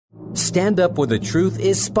Stand Up For the Truth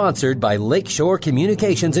is sponsored by Lakeshore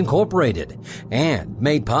Communications Incorporated and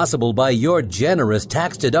made possible by your generous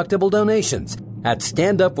tax-deductible donations at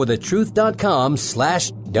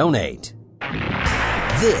standupforthetruth.com/donate.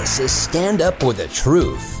 This is Stand Up For the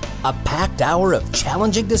Truth, a packed hour of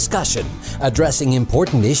challenging discussion addressing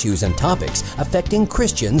important issues and topics affecting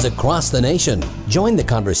Christians across the nation. Join the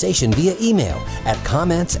conversation via email at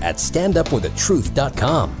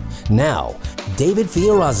comments@standupforthetruth.com. Now, David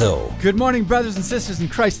Fiorazzo. Good morning, brothers and sisters in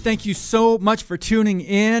Christ. Thank you so much for tuning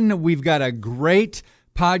in. We've got a great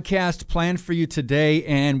podcast planned for you today,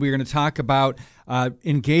 and we're going to talk about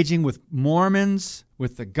engaging with Mormons,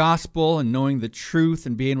 with the gospel, and knowing the truth,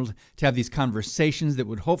 and being able to have these conversations that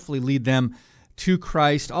would hopefully lead them to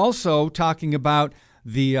Christ. Also, talking about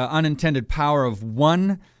the unintended power of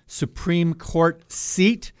one Supreme Court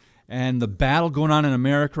seat and the battle going on in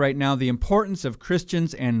America right now, the importance of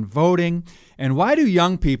Christians and voting, and why do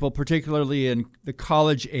young people, particularly in the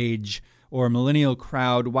college age or millennial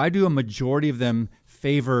crowd, why do a majority of them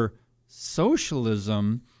favor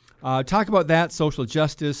socialism? Talk about that, social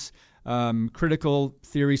justice, critical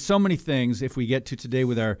theory, so many things if we get to today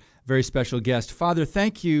with our very special guest. Father,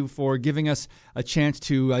 thank you for giving us a chance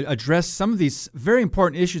to address some of these very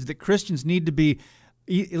important issues that Christians need to be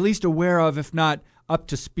at least aware of, if not up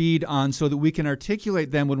to speed on, so that we can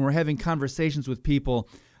articulate them when we're having conversations with people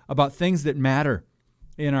about things that matter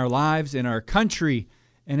in our lives, in our country,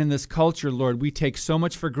 and in this culture. Lord, we take so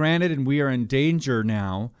much for granted, and we are in danger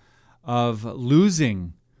now of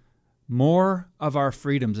losing more of our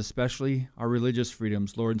freedoms, especially our religious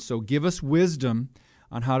freedoms, Lord. And so give us wisdom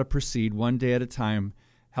on how to proceed one day at a time.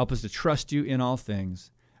 Help us to trust you in all things.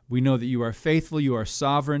 We know that you are faithful, you are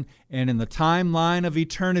sovereign, and in the timeline of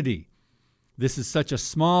eternity, this is such a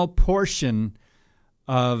small portion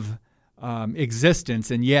of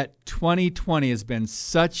existence, and yet 2020 has been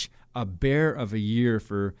such a bear of a year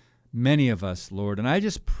for many of us, Lord. And I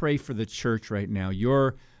just pray for the church right now,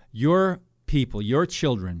 your people, your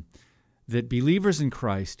children, that believers in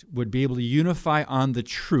Christ would be able to unify on the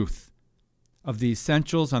truth of the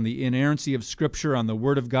essentials, on the inerrancy of Scripture, on the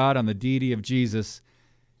Word of God, on the deity of Jesus,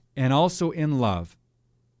 and also in love.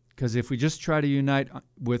 Because if we just try to unite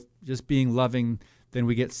with just being loving, then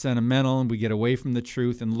we get sentimental and we get away from the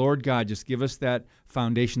truth. And Lord God, just give us that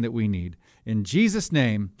foundation that we need. In Jesus'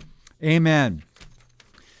 name, amen.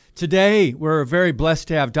 Today, we're very blessed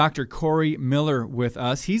to have Dr. Corey Miller with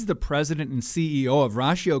us. He's the president and CEO of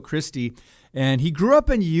Ratio Christi, and he grew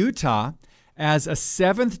up in Utah as a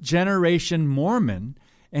seventh-generation Mormon,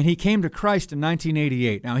 and he came to Christ in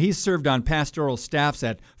 1988. Now, he's served on pastoral staffs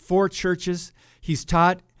at 4 churches. He's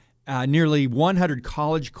taught nearly 100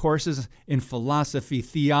 college courses in philosophy,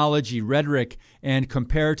 theology, rhetoric, and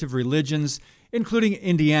comparative religions, including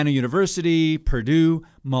Indiana University, Purdue,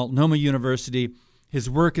 Multnomah University. His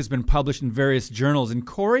work has been published in various journals, and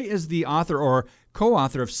Corey is the author or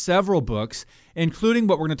co-author of several books, including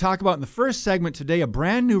what we're going to talk about in the first segment today, a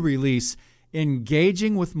brand new release,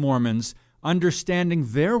 Engaging with Mormons, Understanding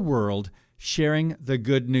Their World, Sharing the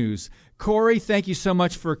Good News. Corey, thank you so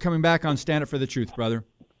much for coming back on Stand Up for the Truth, brother.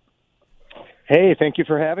 Hey, thank you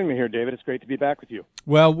for having me here, David. It's great to be back with you.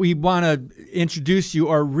 Well, we want to introduce you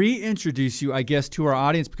or reintroduce you, I guess, to our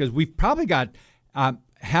audience, because we've probably got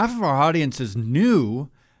half of our audience is new,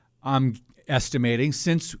 I'm estimating,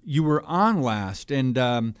 since you were on last. And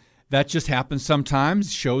that just happens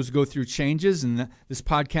sometimes. Shows go through changes, and this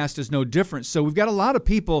podcast is no different. So we've got a lot of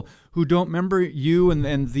people who don't remember you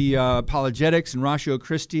and the apologetics and Ratio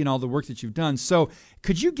Christi and all the work that you've done. So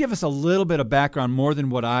could you give us a little bit of background, more than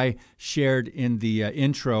what I shared in the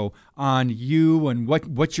intro, on you and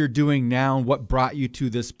what you're doing now and what brought you to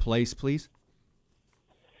this place, please?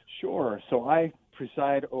 Sure. So I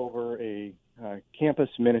preside over a campus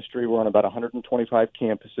ministry. We're on about 125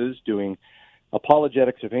 campuses doing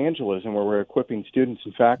apologetics evangelism, where we're equipping students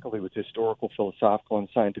and faculty with historical, philosophical, and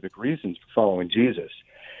scientific reasons for following Jesus.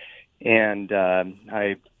 And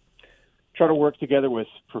I try to work together with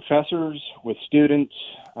professors, with students.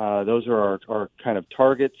 Those are our kind of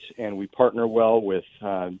targets, and we partner well with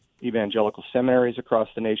evangelical seminaries across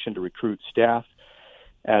the nation to recruit staff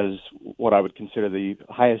as what I would consider the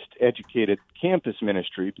highest educated campus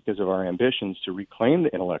ministry, because of our ambitions to reclaim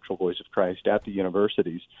the intellectual voice of Christ at the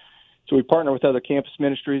universities. So we partner with other campus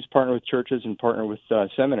ministries, partner with churches, and partner with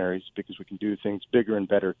seminaries, because we can do things bigger and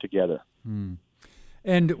better together.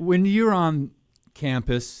 And when you're on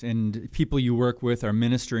campus and people you work with are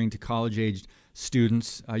ministering to college-aged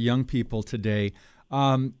students, young people today,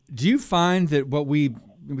 do you find that what we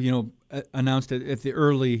announced at the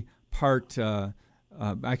early part,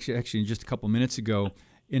 actually just a couple minutes ago,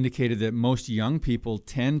 indicated that most young people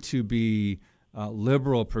tend to be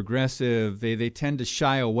liberal, progressive. They tend to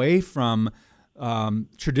shy away from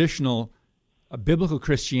traditional biblical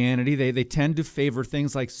Christianity. They tend to favor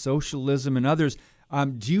things like socialism and others.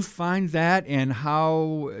 Do you find that, and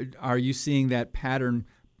how are you seeing that pattern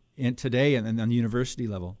today and on the university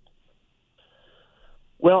level?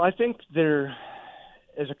 Well, I think there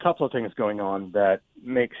is a couple of things going on that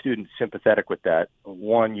make students sympathetic with that.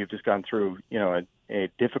 One, you've just gone through, a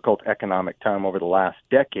difficult economic time over the last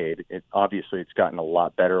decade. Obviously, it's gotten a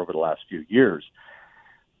lot better over the last few years.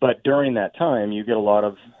 But during that time, you get a lot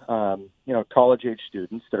of, college-age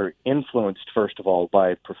students that are influenced, first of all,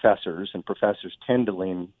 by professors, and professors tend to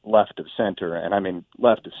lean left of center. And I mean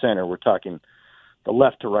left of center, we're talking the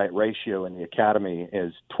left-to-right ratio in the academy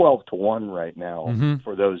is 12-1 right now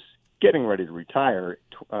for those getting ready to retire,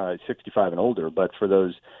 65 and older. But for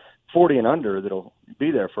those 40 and under that'll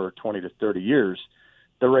be there for 20 to 30 years,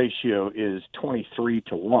 the ratio is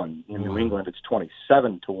 23-1. In New England, it's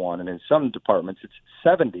 27-1, and in some departments, it's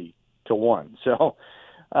 70-1. So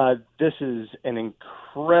this is an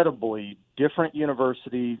incredibly different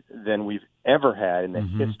university than we've ever had in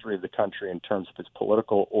the history of the country in terms of its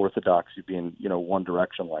political orthodoxy being, one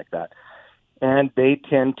direction like that. And they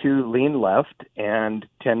tend to lean left and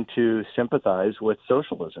tend to sympathize with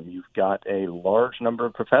socialism. You've got a large number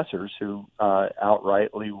of professors who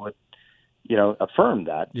outrightly would affirm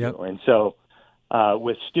that. Yep. And so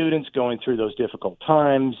with students going through those difficult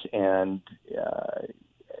times, and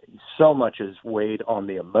so much is weighed on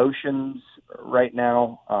the emotions right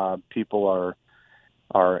now. People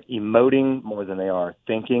are emoting more than they are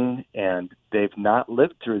thinking, and they've not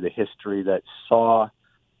lived through the history that saw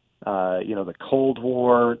the Cold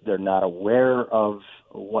War. They're not aware of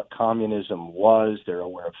what communism was. They're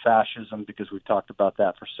aware of fascism because we've talked about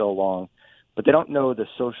that for so long. But they don't know the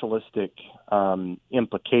socialistic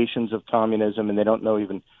implications of communism, and they don't know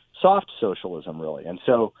even soft socialism, really. And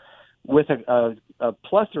so with a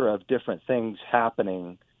plethora of different things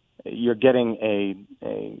happening, you're getting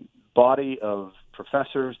a body of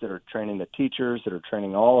professors that are training the teachers, that are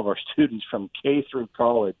training all of our students from K through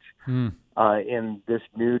college in this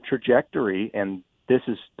new trajectory. And this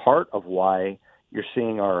is part of why you're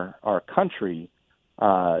seeing our country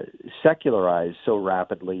secularize so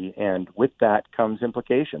rapidly, and with that comes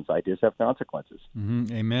implications. Ideas have consequences.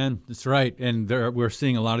 Amen. That's right. And we're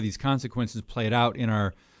seeing a lot of these consequences played out in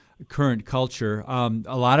our current culture.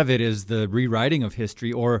 A lot of it is the rewriting of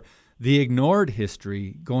history, or the ignored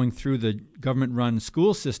history going through the government-run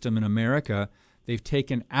school system in America. They've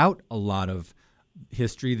taken out a lot of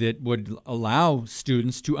history that would allow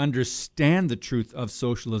students to understand the truth of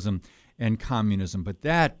socialism and communism. But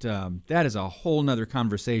that is a whole nother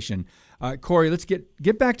conversation. Corey, let's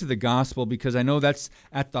get back to the gospel, because I know that's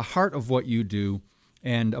at the heart of what you do,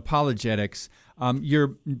 and apologetics. Your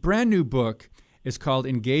brand new book is called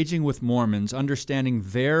Engaging with Mormons, Understanding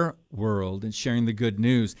Their World and Sharing the Good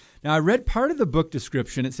News. Now, I read part of the book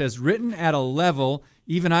description. It says, written at a level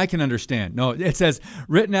even I can understand. No, it says,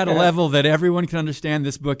 written at a level that everyone can understand.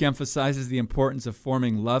 This book emphasizes the importance of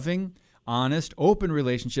forming loving, honest, open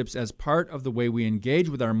relationships as part of the way we engage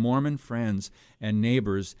with our Mormon friends and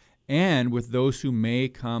neighbors, and with those who may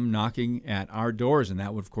come knocking at our doors. And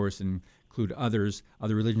that would, of course, include other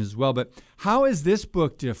religions as well. But how is this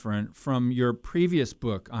book different from your previous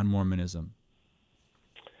book on Mormonism?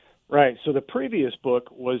 Right. So the previous book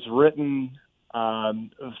was written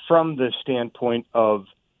from the standpoint of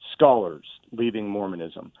scholars leaving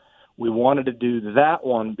Mormonism. We wanted to do that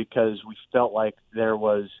one because we felt like there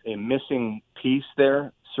was a missing piece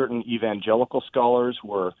there. Certain evangelical scholars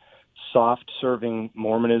were soft-serving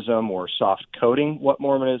Mormonism or soft-coding what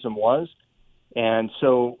Mormonism was. And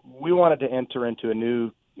so we wanted to enter into a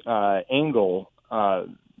new angle of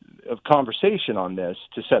conversation on this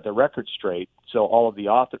to set the record straight. So all of the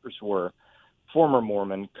authors were former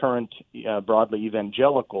Mormon, current broadly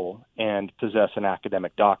evangelical, and possess an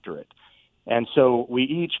academic doctorate. And so we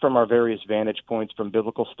each, from our various vantage points from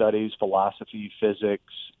biblical studies, philosophy,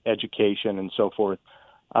 physics, education, and so forth,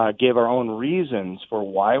 gave our own reasons for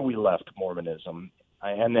why we left Mormonism,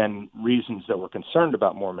 and then reasons that we're concerned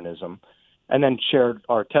about Mormonism, and then shared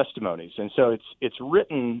our testimonies. And so it's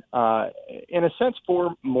written, in a sense,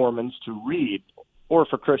 for Mormons to read, or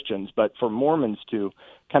for Christians, but for Mormons to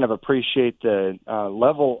kind of appreciate the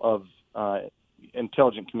level of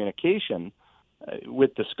intelligent communication with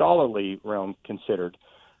the scholarly realm considered.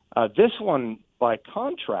 This one, by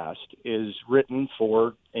contrast, is written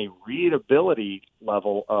for a readability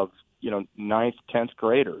level of, 9th, 10th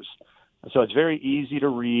graders. So it's very easy to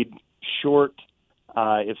read, short.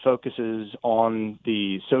 It focuses on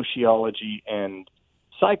the sociology and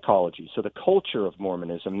psychology, so the culture of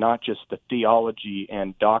Mormonism, not just the theology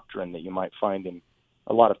and doctrine that you might find in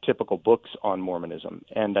a lot of typical books on Mormonism.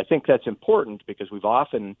 And I think that's important because we've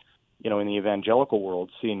often, in the evangelical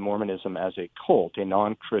world, seen Mormonism as a cult, a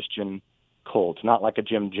non-Christian cult, not like a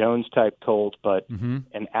Jim Jones type cult, but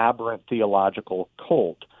an aberrant theological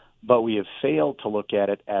cult. But we have failed to look at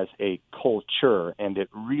it as a culture, and it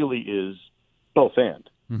really is both and.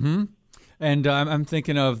 Mm-hmm. And I'm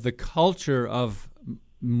thinking of the culture of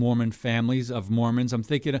Mormon families, of Mormons.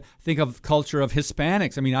 think of culture of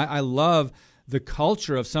Hispanics. I mean, I love the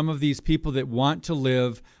culture of some of these people that want to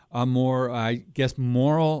live a more, I guess,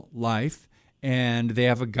 moral life, and they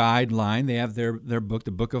have a guideline. They have their book,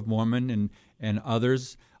 the Book of Mormon, and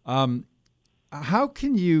others. How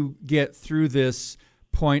can you get through this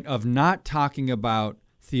point of not talking about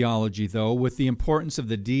theology, though, with the importance of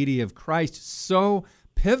the deity of Christ so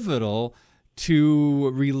pivotal to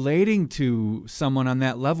relating to someone on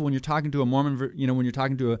that level? When you're talking to a Mormon, when you're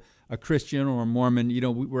talking to a Christian or a Mormon,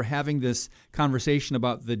 we're having this conversation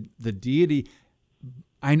about the deity.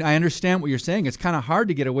 I understand what you're saying. It's kind of hard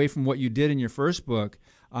to get away from what you did in your first book.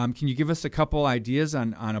 Can you give us a couple ideas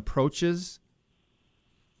on approaches?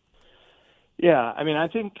 Yeah, I mean, I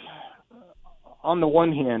think on the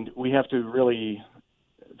one hand, we have to really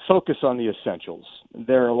focus on the essentials.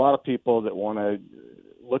 There are a lot of people that want to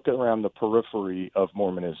look around the periphery of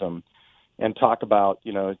Mormonism and talk about,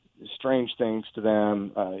 strange things to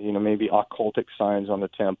them, maybe occultic signs on the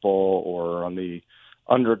temple or on the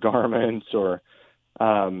undergarments, or,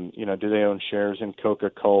 do they own shares in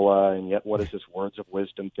Coca-Cola? And yet, what is this words of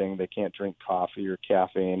wisdom thing? They can't drink coffee or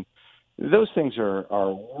caffeine. Those things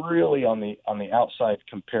are really on the outside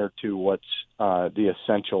compared to what's the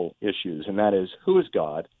essential issues, and that is, who is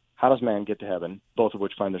God? How does man get to heaven? Both of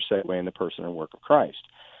which find their segue in the person and work of Christ.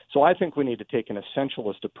 So I think we need to take an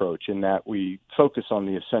essentialist approach in that we focus on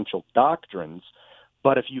the essential doctrines,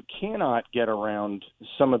 but if you cannot get around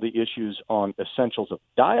some of the issues on essentials of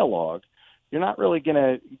dialogue, you're not really going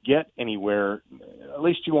to get anywhere. At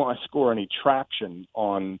least you won't score any traction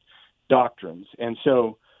on doctrines. And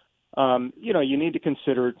so, you need to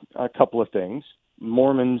consider a couple of things.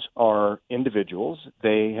 Mormons are individuals.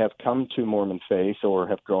 They have come to Mormon faith or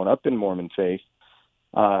have grown up in Mormon faith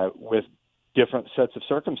with different sets of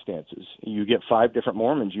circumstances. You get 5 different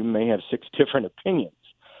Mormons, you may have 6 different opinions.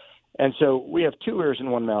 And so we have 2 ears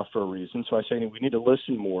and 1 mouth for a reason. So I say we need to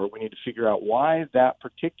listen more. We need to figure out why that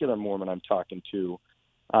particular Mormon I'm talking to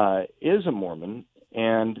is a Mormon,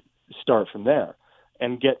 and start from there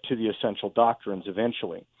and get to the essential doctrines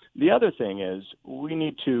eventually. The other thing is we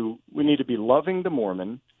need to be loving the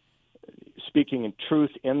Mormon, speaking in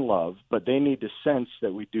truth in love, but they need to sense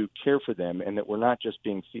that we do care for them and that we're not just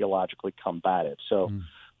being theologically combative. So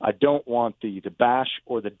I don't want the bash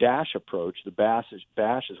or the dash approach. The bash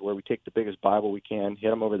is where we take the biggest Bible we can, hit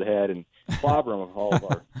them over the head, and clobber them with all of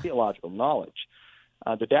our theological knowledge.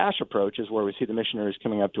 The dash approach is where we see the missionaries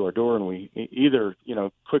coming up to our door, and we either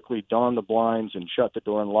quickly don the blinds and shut the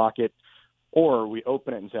door and lock it, or we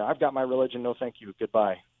open it and say, "I've got my religion, no thank you,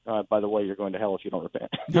 goodbye. By the way, you're going to hell if you don't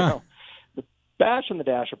repent." The bash and the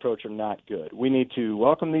dash approach are not good. We need to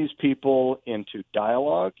welcome these people into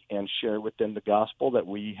dialogue and share with them the gospel that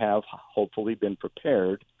we have hopefully been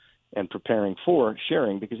prepared and preparing for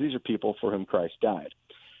sharing, because these are people for whom Christ died.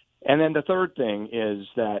 And then the third thing is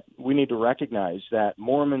that we need to recognize that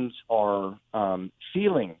Mormons are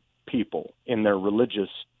feeling people in their religious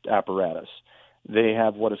apparatus. They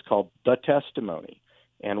have what is called the testimony.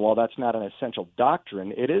 And while that's not an essential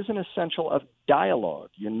doctrine, it is an essential of dialogue.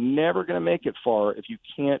 You're never going to make it far if you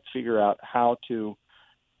can't figure out how to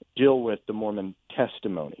deal with the Mormon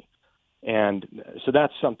testimony. And so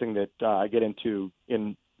that's something that I get into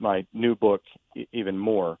in my new book even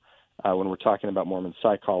more when we're talking about Mormon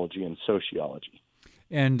psychology and sociology.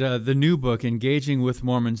 And the new book, Engaging with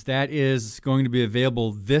Mormons, that is going to be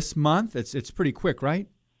available this month. It's pretty quick, right?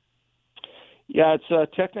 Yeah,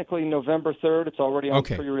 it's technically November 3rd. It's already on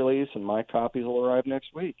pre-release, and my copies will arrive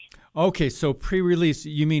next week. Okay, so pre-release,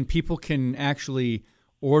 you mean people can actually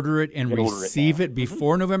order it and receive it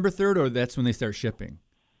before November 3rd, or that's when they start shipping?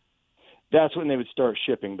 That's when they would start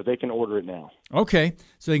shipping, but they can order it now. Okay,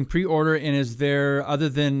 so they can pre-order. And is there, other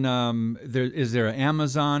than is there an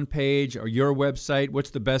Amazon page or your website?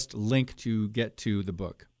 What's the best link to get to the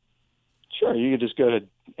book? Sure, you can just go to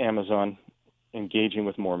Amazon, Engaging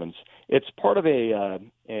with Mormons. It's part of a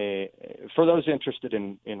for those interested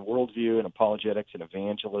in worldview and apologetics and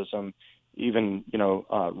evangelism, even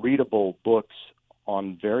readable books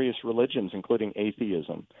on various religions, including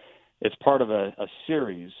atheism. it's part of a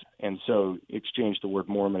series, and so exchange the word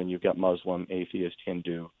Mormon, and you've got Muslim, atheist,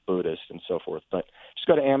 Hindu, Buddhist, and so forth. But just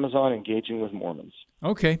go to Amazon, Engaging with Mormons.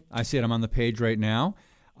 Okay, I see it. I'm on the page right now.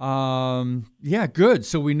 Yeah, good.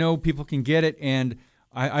 So we know people can get it, and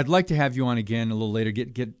I'd like to have you on again a little later,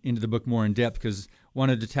 get into the book more in depth, because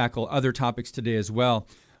wanted to tackle other topics today as well.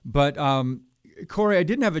 But Corey, I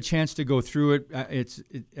didn't have a chance to go through it.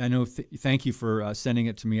 I know. Thank you for sending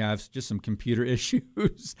it to me. I have just some computer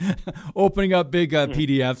issues, opening up big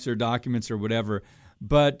PDFs or documents or whatever.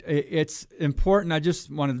 But it's important. I just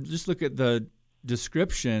want to look at the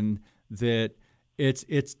description that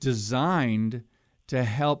it's designed to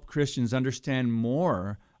help Christians understand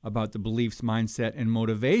more about the beliefs, mindset, and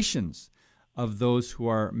motivations of those who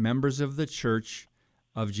are members of the Church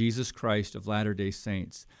of Jesus Christ of Latter-day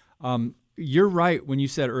Saints. You're right when you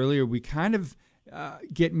said earlier we kind of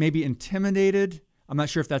get maybe intimidated, I'm not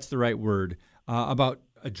sure if that's the right word, about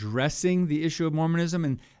addressing the issue of Mormonism,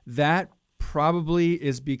 and that probably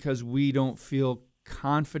is because we don't feel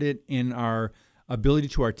confident in our ability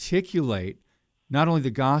to articulate not only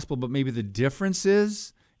the gospel, but maybe the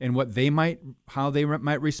differences and how they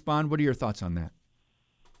might respond. What are your thoughts on that?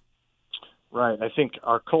 Right. I think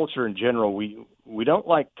our culture in general, we don't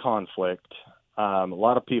like conflict. A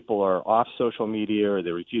lot of people are off social media or they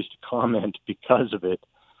refuse to comment because of it.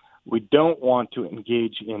 We don't want to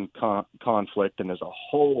engage in conflict, and there's a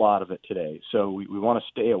whole lot of it today. So we want to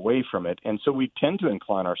stay away from it. And so we tend to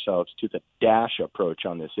incline ourselves to the dash approach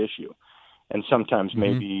on this issue. And sometimes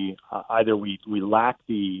maybe either we lack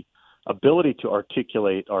the ability to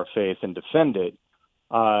articulate our faith and defend it,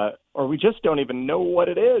 or we just don't even know what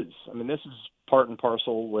it is. I mean, this is part and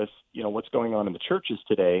parcel with, what's going on in the churches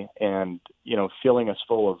today, and, filling us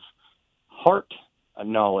full of heart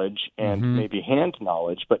knowledge and maybe hand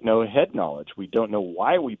knowledge, but no head knowledge. We don't know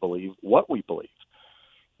why we believe what we believe.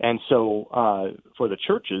 And so for the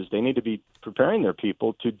churches, they need to be preparing their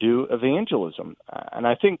people to do evangelism. And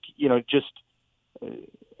I think, just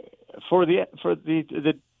for the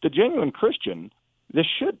genuine Christian, this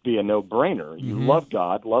should be a no-brainer. You love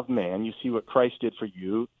God, love man. You see what Christ did for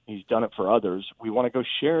you. He's done it for others. We want to go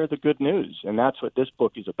share the good news. And that's what this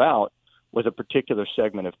book is about, with a particular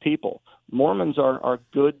segment of people. Mormons are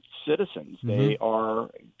good citizens. They are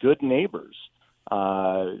good neighbors.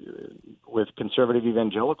 With conservative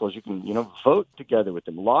evangelicals, you can, vote together with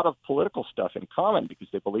them. A lot of political stuff in common because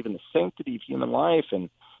they believe in the sanctity of human life, and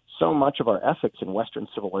so much of our ethics in Western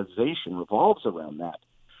civilization revolves around that.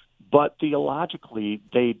 But theologically,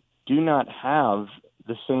 they do not have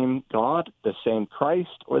the same God, the same Christ,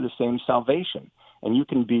 or the same salvation. And you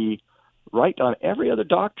can be right on every other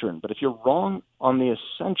doctrine, but if you're wrong on the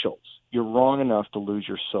essentials, you're wrong enough to lose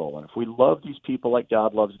your soul. And if we love these people like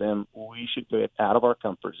God loves them, we should get out of our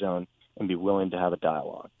comfort zone and be willing to have a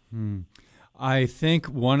dialogue. I think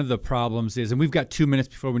one of the problems is, and we've got 2 minutes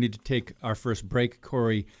before we need to take our first break,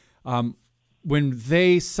 Corey, when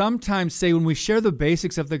they sometimes say, when we share the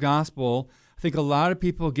basics of the gospel, I think a lot of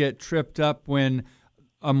people get tripped up when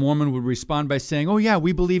a Mormon would respond by saying, oh yeah,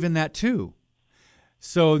 we believe in that too.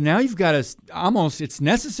 So now you've got it's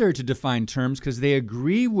necessary to define terms because they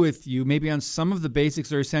agree with you maybe on some of the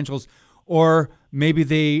basics or essentials, or maybe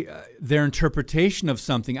their interpretation of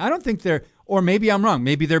something. I don't think or maybe I'm wrong.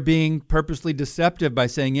 Maybe they're being purposely deceptive by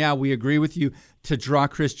saying, yeah, we agree with you, to draw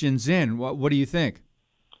Christians in. What do you think?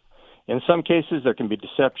 In some cases, there can be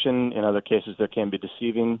deception. In other cases, there can be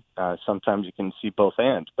deceiving. Sometimes you can see both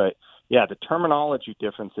ends. But yeah, the terminology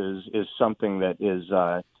differences is something that is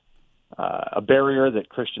a barrier that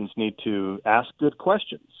Christians need to ask good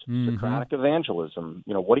questions. Socratic evangelism,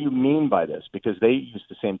 what do you mean by this? Because they use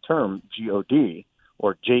the same term, G-O-D,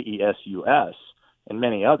 or J-E-S-U-S, and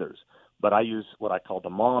many others. But I use what I call the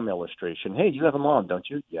mom illustration. Hey, you have a mom, don't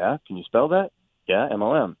you? Yeah. Can you spell that? Yeah,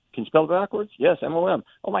 M-O-M. Can you spell it backwards? Yes, M-O-M.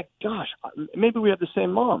 Oh, my gosh, maybe we have the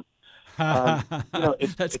same mom.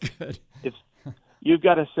 That's good. You've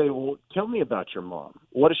got to say, well, tell me about your mom.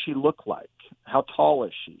 What does she look like? How tall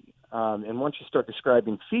is she? And once you start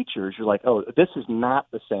describing features, you're like, oh, this is not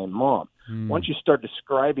the same mom. Once you start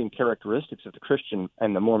describing characteristics of the Christian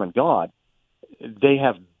and the Mormon God, they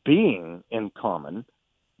have being in common,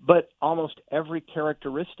 but almost every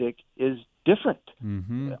characteristic is different.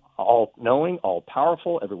 All-knowing,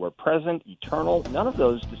 all-powerful, everywhere present, eternal. None of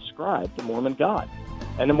those describe the Mormon God.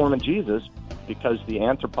 And the Mormon Jesus, because the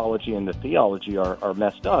anthropology and the theology are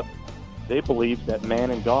messed up, they believe that man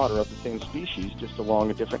and God are of the same species, just along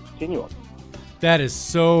a different continuum. That is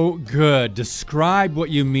so good. Describe what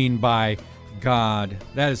you mean by God.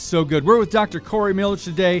 That is so good. We're with Dr. Corey Milledge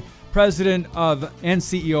today, president of and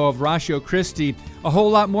CEO of Ratio Christi. A whole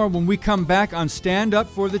lot more when we come back on Stand Up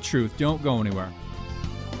for the Truth. Don't go anywhere.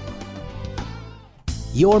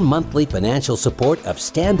 Your monthly financial support of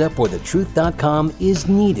StandUpForTheTruth.com is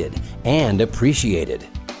needed and appreciated.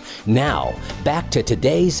 Now, back to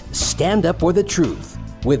today's Stand Up for the Truth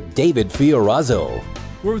with David Fiorazzo.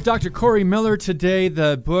 We're with Dr. Corey Miller today.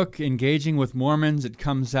 The book, Engaging with Mormons, it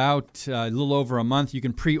comes out a little over a month. You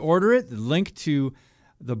can pre-order it. The link to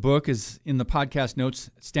the book is in the podcast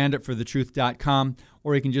notes, StandUpForTheTruth.com,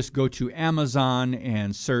 or you can just go to Amazon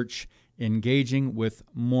and search Engaging with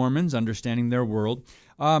Mormons, Understanding Their World.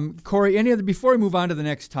 Corey, any other, before we move on to the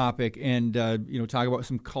next topic and talk about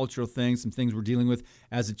some cultural things, some things we're dealing with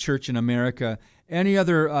as a church in America, any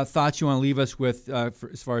other thoughts you want to leave us with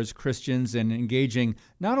as far as Christians and engaging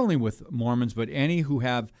not only with Mormons, but any who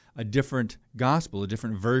have a different gospel, a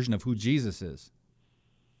different version of who Jesus is?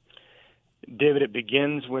 David, it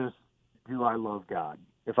begins with, do I love God?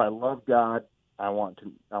 If I love God, I want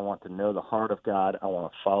to know the heart of God. I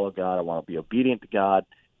want to follow God. I want to be obedient to God.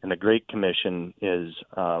 And the Great Commission is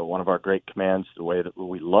one of our great commands, the way that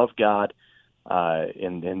we love God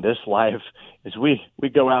in this life is we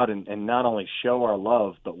go out and not only show our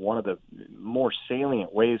love, but one of the more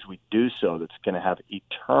salient ways we do so that's going to have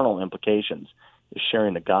eternal implications is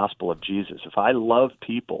sharing the gospel of Jesus. If I love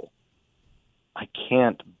people, I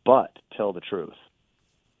can't but tell the truth.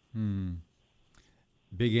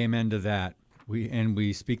 Big amen to that.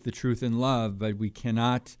 We speak the truth in love, but we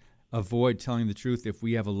cannot avoid telling the truth if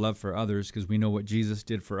we have a love for others, because we know what Jesus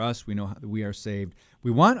did for us. We know that we are saved.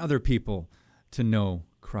 We want other people to know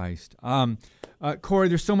Christ. Corey,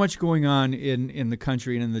 there's so much going on in the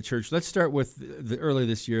country and in the church. Let's start with earlier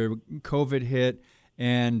this year, COVID hit,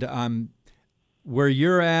 and where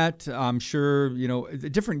you're at, I'm sure, the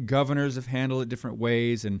different governors have handled it different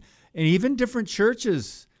ways, and even different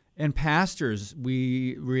churches and pastors,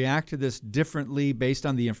 we react to this differently based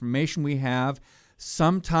on the information we have.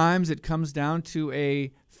 Sometimes it comes down to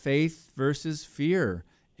a faith versus fear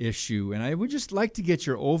issue, and I would just like to get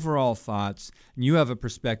your overall thoughts. And you have a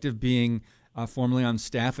perspective being formerly on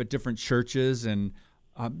staff at different churches, and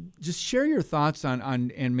just share your thoughts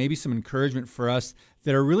on and maybe some encouragement for us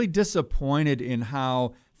that are really disappointed in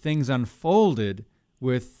how things unfolded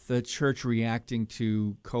with the church reacting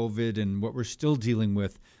to COVID and what we're still dealing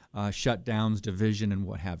with, shutdowns, division, and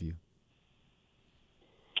what have you.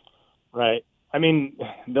 Right. I mean,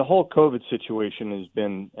 the whole COVID situation has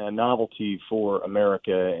been a novelty for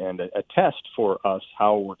America and a test for us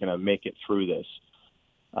how we're going to make it through this.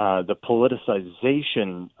 The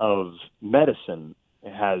politicization of medicine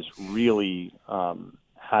has really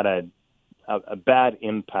had a bad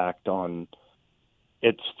impact on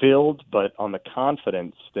its field, but on the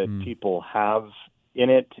confidence that people have in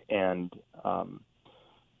it. And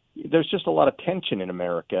there's just a lot of tension in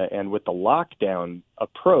America. And with the lockdown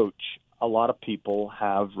approach, a lot of people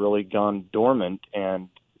have really gone dormant, and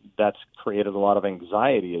that's created a lot of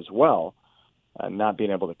anxiety as well. Not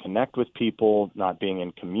being able to connect with people, not being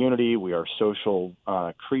in community. We are social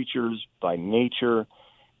creatures by nature,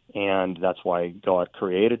 and that's why God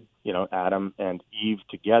created, Adam and Eve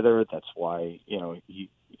together. That's why, he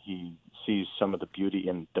sees some of the beauty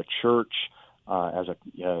in the church as a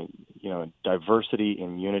diversity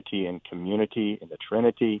in unity and community in the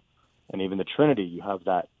Trinity. And even the Trinity, you have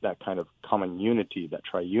that kind of common unity, that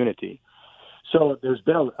triunity. So there's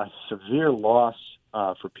been a severe loss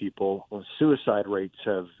for people. Suicide rates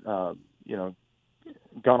have,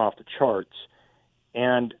 gone off the charts.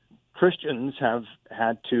 And Christians have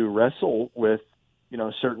had to wrestle with,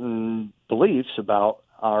 certain beliefs about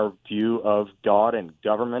our view of God and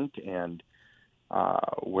government and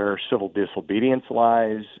where civil disobedience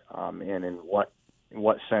lies, and in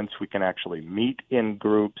what sense we can actually meet in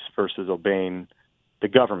groups versus obeying the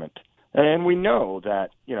government. And we know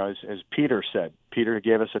that, as Peter said, Peter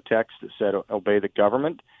gave us a text that said, obey the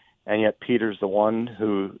government, and yet Peter's the one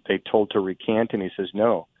who they told to recant, and he says,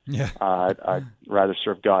 no, I'd rather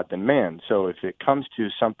serve God than man. So if it comes to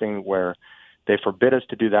something where they forbid us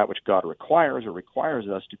to do that which God requires, or requires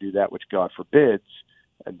us to do that which God forbids,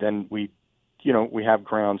 then we have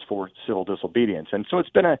grounds for civil disobedience. And so it's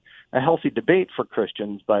been a healthy debate for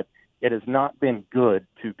Christians, but it has not been good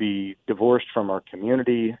to be divorced from our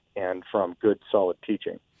community and from good, solid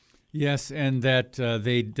teaching. Yes, and that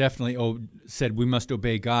they definitely said we must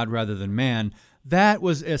obey God rather than man. That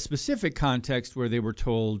was a specific context where they were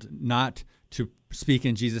told not to speak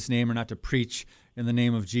in Jesus' name or not to preach in the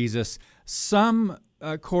name of Jesus. Some,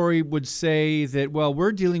 Corey, would say that, well,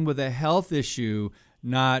 we're dealing with a health issue,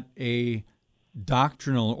 not a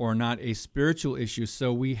doctrinal or not a spiritual issue.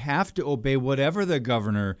 So we have to obey whatever the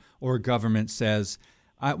governor or government says.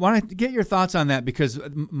 I want to get your thoughts on that, because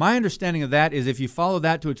my understanding of that is if you follow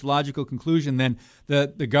that to its logical conclusion, then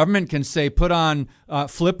the government can say put on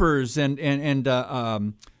flippers and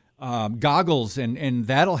goggles, and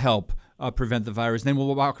that'll help prevent the virus. Then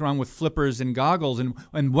we'll walk around with flippers and goggles, and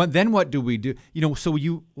then what do we do? So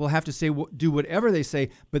you will have to say do whatever they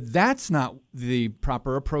say, but that's not the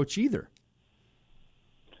proper approach either.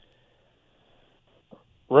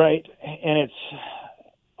 Right, and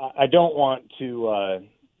I don't want to,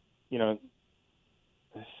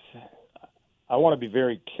 I want to be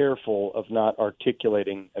very careful of not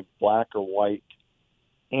articulating a black or white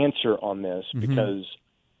answer on this, because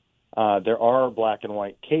there are black and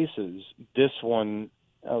white cases. This one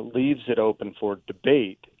leaves it open for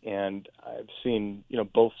debate, and I've seen,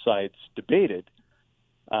 both sides debated.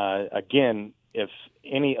 Again, if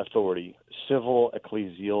any authority, civil,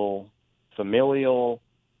 ecclesial, familial,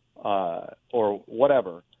 or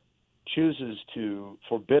whatever, chooses to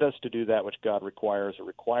forbid us to do that which God requires, or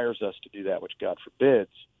requires us to do that which God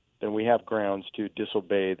forbids, then we have grounds to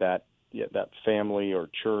disobey that family or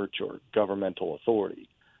church or governmental authority.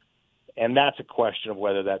 And that's a question of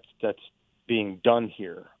whether that's being done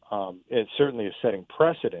here. It certainly is setting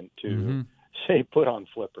precedent to say put on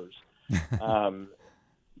flippers.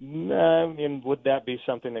 Would that be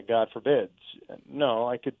something that God forbids? No,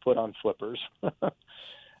 I could put on flippers.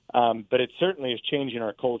 But it certainly is changing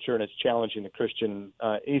our culture, and it's challenging the Christian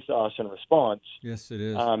ethos and response. Yes, it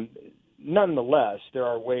is. Nonetheless, there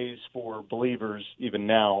are ways for believers, even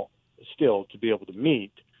now, still to be able to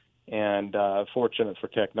meet, and fortunate for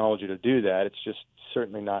technology to do that. It's just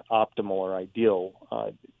certainly not optimal or ideal.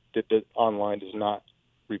 That online does not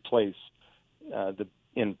replace the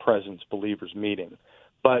in-presence believers meeting.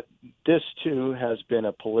 But this, too, has been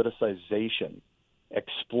a politicization,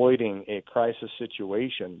 exploiting a crisis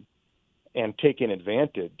situation and taking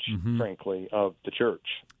advantage, frankly, of the church.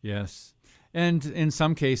 Yes. And in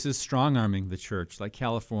some cases, strong-arming the church, like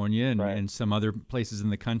California and some other places in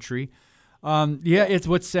the country. It's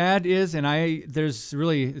what's sad is,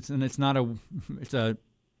 it's not a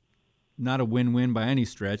win-win by any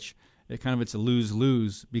stretch. It's a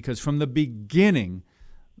lose-lose, because from the beginning,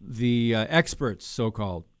 the experts,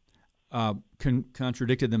 so-called,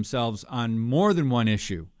 contradicted themselves on more than one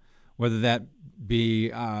issue, whether that be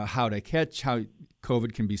how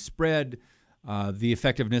COVID can be spread, the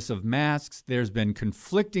effectiveness of masks. There's been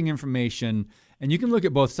conflicting information, and you can look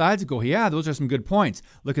at both sides and go, yeah, those are some good points.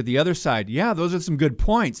 Look at the other side. Yeah, those are some good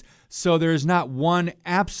points. So there's not one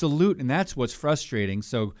absolute, and that's what's frustrating.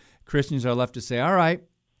 So Christians are left to say, all right,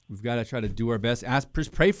 we've got to try to do our best.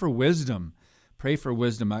 Pray for wisdom. Pray for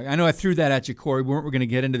wisdom. I know I threw that at you, Corey. We're going to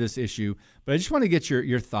get into this issue, but I just want to get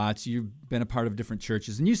your thoughts. You've been a part of different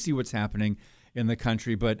churches, and you see what's happening in the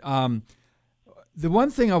country. But the one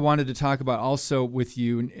thing I wanted to talk about also with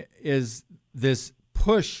you is this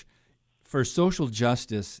push for social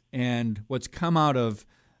justice and what's come out of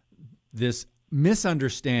this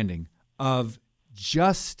misunderstanding of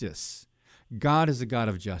justice. God is a God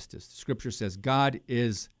of justice. Scripture says God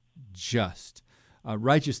is just.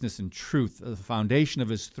 Righteousness and truth, the foundation of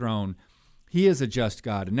his throne. He is a just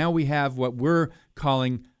God. And now we have what we're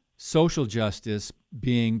calling social justice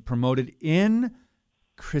being promoted in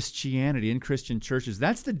Christianity, in Christian churches.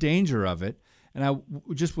 That's the danger of it. And I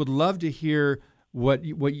just would love to hear what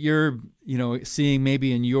you're seeing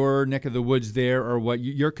maybe in your neck of the woods there, or what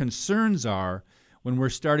your concerns are when we're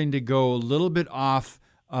starting to go a little bit off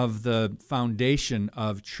of the foundation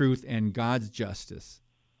of truth and God's justice.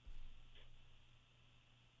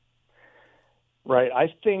 Right. I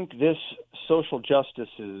think this social justice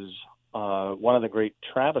is one of the great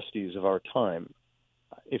travesties of our time.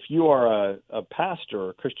 If you are a pastor or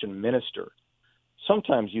a Christian minister,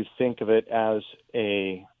 sometimes you think of it as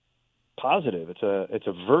a positive. It's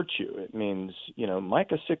a virtue. It means,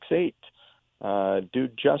 Micah 6:8, do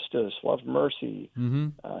justice, love mercy,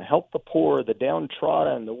 help the poor, the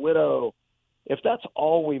downtrodden, the widow. If that's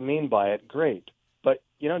all we mean by it, great. But,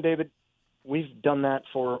 David, we've done that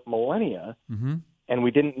for millennia, and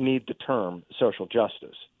we didn't need the term social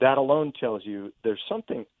justice. That alone tells you there's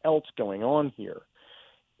something else going on here.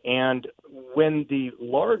 And when the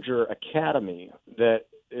larger academy that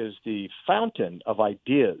is the fountain of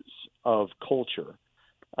ideas of culture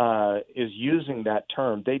is using that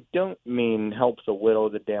term, they don't mean help the widow,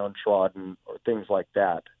 the downtrodden, or things like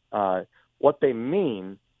that. What they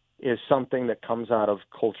mean is something that comes out of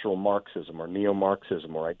cultural Marxism or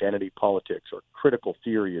neo-Marxism or identity politics, or critical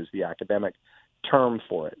theory is the academic term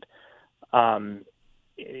for it.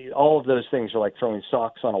 all of those things are like throwing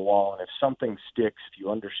socks on a wall, and if something sticks, if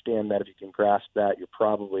you understand that, if you can grasp that, you're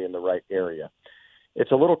probably in the right area.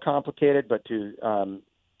 It's a little complicated, but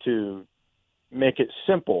to make it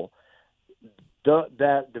simple,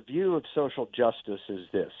 the view of social justice is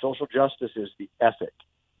this: social justice is the ethic,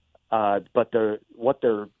 but what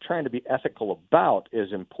they're trying to be ethical about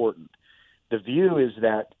is important. The view is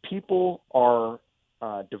that people are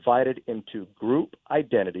divided into group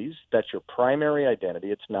identities. That's your primary identity.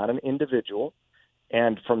 It's not an individual.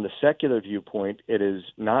 And from the secular viewpoint, it is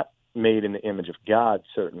not made in the image of God,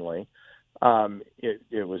 certainly.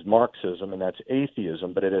 It was Marxism, and that's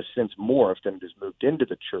atheism, but it has since morphed and has moved into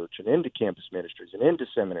the church and into campus ministries and into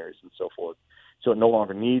seminaries and so forth. So it no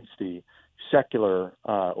longer needs the secular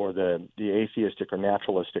or the atheistic or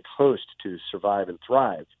naturalistic host to survive and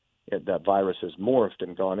thrive. That virus has morphed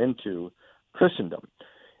and gone into Christendom.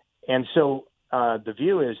 And so the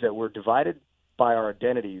view is that we're divided by our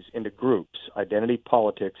identities into groups. Identity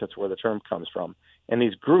politics, that's where the term comes from. And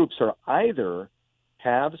these groups are either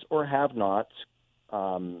haves or have-nots,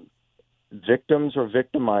 victims or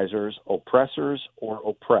victimizers, oppressors or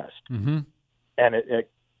oppressed. Mm-hmm. And it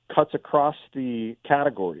cuts across the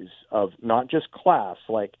categories of not just class,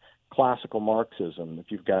 like classical Marxism. If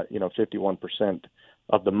you've got 51%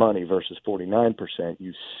 of the money versus 49%,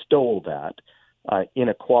 you stole that.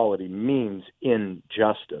 Inequality means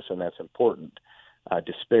injustice, and that's important.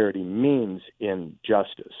 Disparity means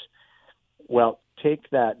injustice. Well, take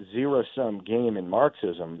that zero-sum game in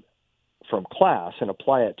Marxism from class and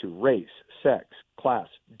apply it to race, sex, class,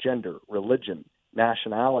 gender, religion,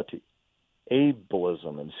 nationality,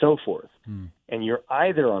 ableism, and so forth. And you're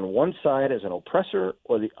either on one side as an oppressor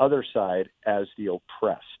or the other side as the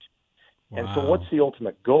oppressed. Wow. And so what's the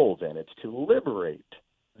ultimate goal then? It's to liberate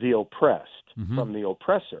the oppressed from the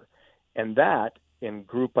oppressor. And that, in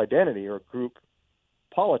group identity or group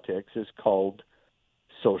politics, is called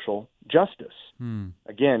social justice.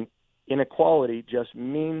 Again, inequality just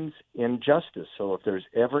means injustice. So if there's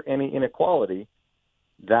ever any inequality,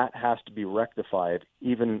 that has to be rectified,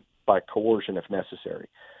 even by coercion if necessary.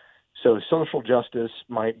 So social justice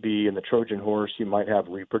might be, in the Trojan horse, you might have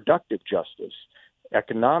reproductive justice,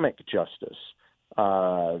 economic justice,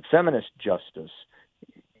 feminist justice,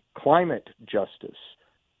 climate justice,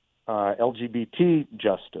 LGBT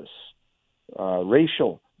justice,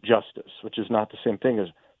 racial justice, which is not the same thing as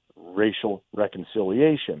racial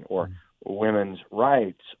reconciliation, or women's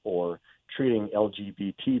rights, or treating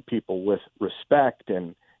LGBT people with respect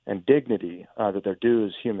and dignity that they're due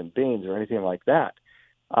as human beings, or anything like that.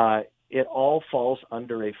 It all falls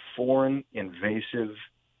under a foreign, invasive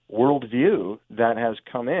worldview that has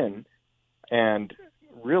come in and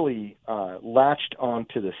really latched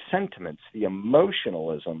onto the sentiments, the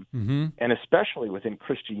emotionalism, and especially within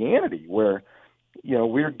Christianity, where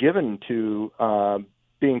we're given to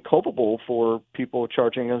being culpable for people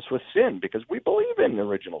charging us with sin because we believe in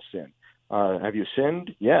original sin. Have you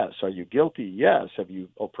sinned? Yes. Are you guilty? Yes. Have you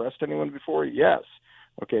oppressed anyone before? Yes.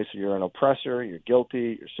 Okay, so you're an oppressor, you're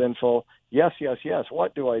guilty, you're sinful. Yes, yes, yes.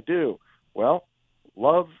 What do I do? Well,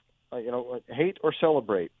 love, hate or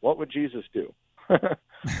celebrate. What would Jesus do?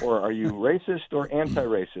 Or are you racist or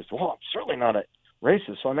anti-racist? Well, I'm certainly not a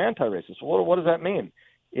racist, so I'm anti-racist. Well, what does that mean?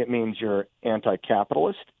 It means you're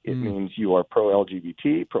anti-capitalist. It means you are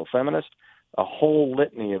pro-LGBT, pro-feminist, a whole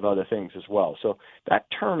litany of other things as well. So that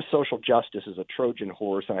term social justice is a Trojan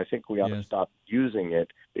horse, and I think we ought to stop using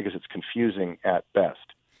it because it's confusing at best.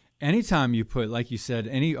 Anytime you put, like you said,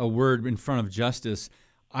 a word in front of justice,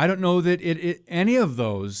 I don't know that any of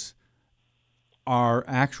those are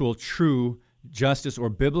actual true justice or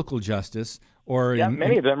biblical justice. Or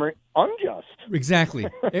many of them are unjust. Exactly.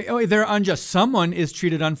 They're unjust. Someone is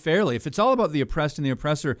treated unfairly. If it's all about the oppressed and the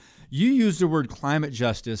oppressor, you used the word climate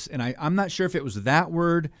justice, and I'm not sure if it was that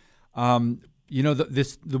word. The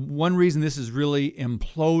one reason this is really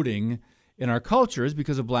imploding in our culture is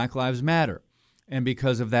because of Black Lives Matter. And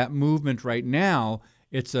because of that movement right now,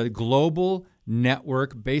 it's a global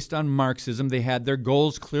network based on Marxism. They had their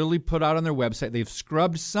goals clearly put out on their website. They've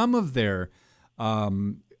scrubbed some of their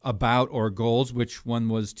about or goals, which one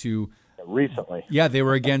was to recently. Yeah, they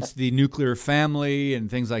were against the nuclear family and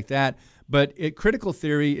things like that. But critical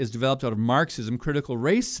theory is developed out of Marxism. Critical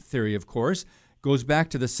race theory, of course, goes back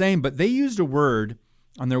to the same. But they used a word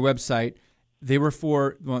on their website. They were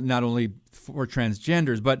not only for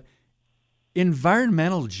transgenders, but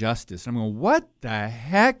environmental justice. I'm going, what the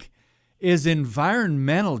heck is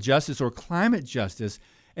environmental justice or climate justice?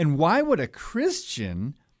 And why would a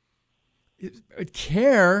Christian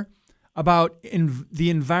care about the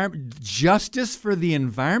environment, justice for the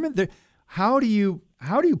environment? How do you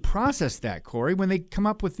How do you process that, Corey, when they come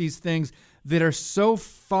up with these things that are so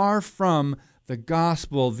far from the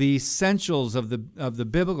gospel, the essentials of the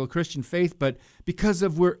biblical Christian faith, but because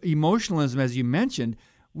of emotionalism, as you mentioned,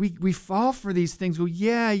 we fall for these things. Well,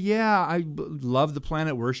 I love the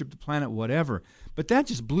planet, worship the planet, whatever. But that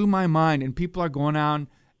just blew my mind, and people are going on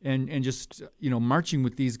and just marching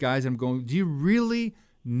with these guys. I'm going, do you really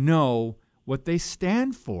know what they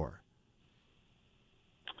stand for?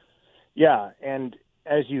 Yeah, and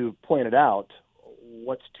as you pointed out,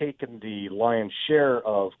 what's taken the lion's share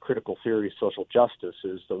of critical theory social justice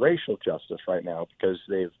is the racial justice right now, because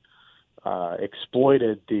they've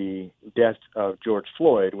exploited the death of George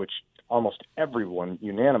Floyd, which almost everyone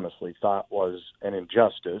unanimously thought was an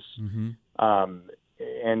injustice. Mm-hmm.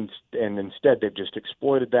 And instead they've just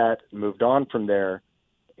exploited that, moved on from there,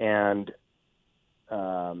 and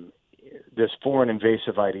this foreign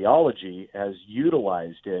invasive ideology has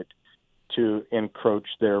utilized it to encroach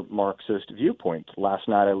their Marxist viewpoint. Last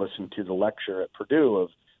night I listened to the lecture at Purdue of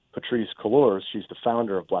Patrisse Cullors. She's the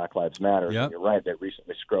founder of Black Lives Matter. Yep. And you're right, they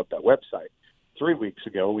recently scrubbed that website. 3 weeks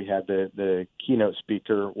ago, we had the keynote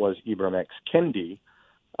speaker was Ibram X. Kendi.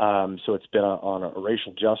 So it's been on a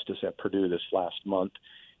racial justice at Purdue this last month.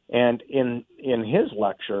 And in his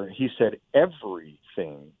lecture, he said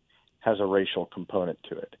everything has a racial component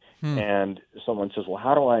to it. And someone says, well,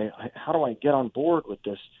 how do I get on board with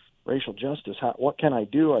this racial justice? What can I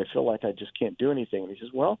do? I feel like I just can't do anything. And he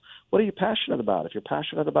says, well, what are you passionate about? If you're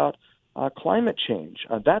passionate about climate change,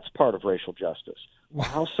 that's part of racial justice. Well,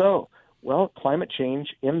 how so? Well, climate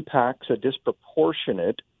change impacts a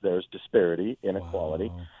disproportionate, there's disparity,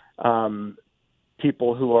 inequality,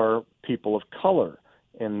 people who are people of color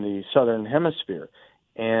in the Southern Hemisphere.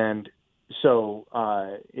 And so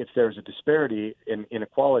if there's a disparity in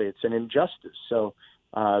inequality, it's an injustice. So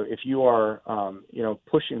if you are,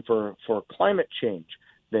 pushing for climate change,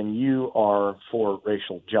 then you are for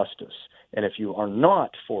racial justice. And if you are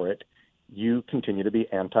not for it, you continue to be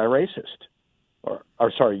anti-racist.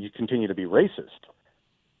 You continue to be racist.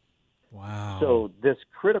 Wow. So this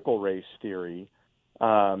critical race theory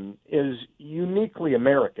is uniquely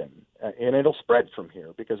American, and it'll spread from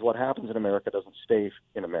here, because what happens in America doesn't stay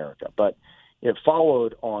in America. But it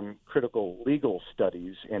followed on critical legal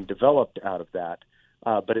studies and developed out of that,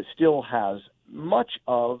 but it still has much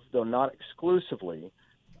of, though not exclusively,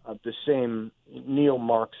 the same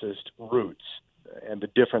neo-Marxist roots. And the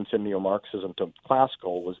difference in neo-Marxism to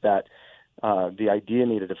classical was that the idea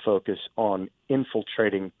needed to focus on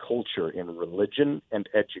infiltrating culture in religion and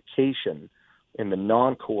education in the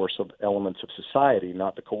non-coercive elements of society,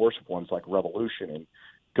 not the coercive ones like revolution and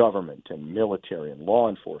government and military and law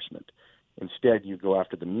enforcement. Instead, you go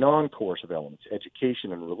after the non-coercive elements,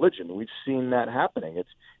 education and religion. We've seen that happening.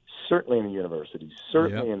 It's certainly in the universities,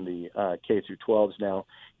 certainly in the K through 12s now,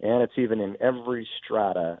 and it's even in every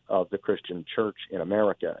strata of the Christian church in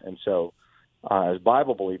America. And so as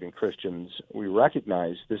Bible-believing Christians, we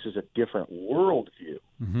recognize this is a different worldview,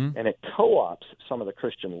 and it co-opts some of the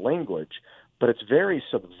Christian language, but it's very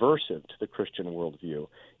subversive to the Christian worldview.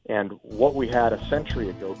 And what we had a century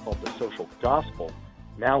ago called the social gospel,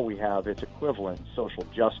 now we have its equivalent, social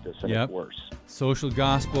justice, and it's worse. Social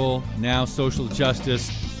gospel, now social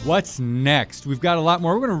justice. What's next? We've got a lot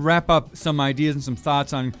more. We're going to wrap up some ideas and some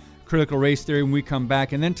thoughts on critical race theory when we come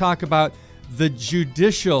back, and then talk about the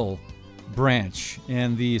judicial branch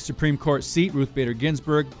and the Supreme Court seat, Ruth Bader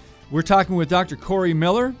Ginsburg. We're talking with Dr. Corey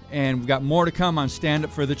Miller, and we've got more to come on Stand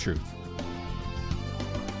Up for the Truth.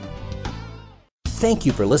 Thank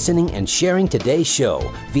you for listening and sharing today's show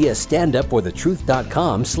via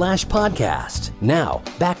standupforthetruth.com/podcast. Now,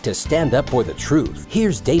 back to Stand Up for the Truth.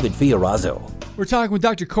 Here's David Fiorazo. We're talking with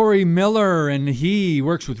Dr. Corey Miller, and he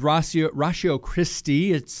works with Ratio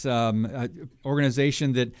Christi. It's an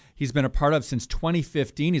organization that he's been a part of since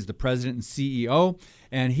 2015. He's the president and CEO,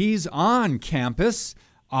 and he's on campus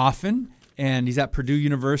often, and he's at Purdue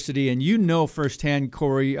University. And you know firsthand,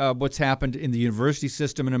 Corey, what's happened in the university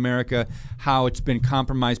system in America, how it's been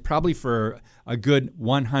compromised probably for a good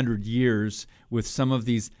 100 years with some of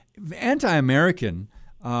these anti-American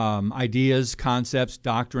ideas, concepts,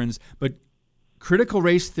 doctrines. But critical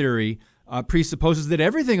race theory presupposes that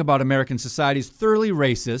everything about American society is thoroughly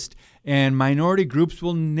racist, and minority groups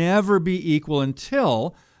will never be equal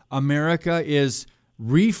until America is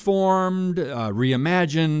reformed,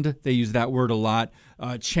 reimagined. They use that word a lot.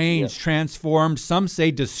 Changed, transformed. Some say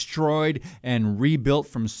destroyed and rebuilt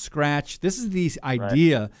from scratch. This is the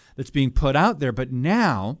idea that's being put out there. But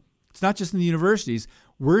now, it's not just in the universities.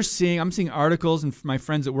 I'm seeing articles, and my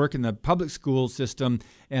friends that work in the public school system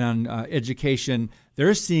and on education,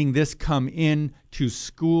 they're seeing this come in to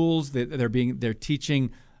schools that they're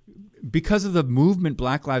teaching because of the movement.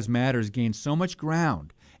 Black Lives Matter has gained so much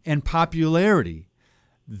ground and popularity.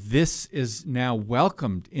 This is now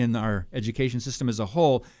welcomed in our education system as a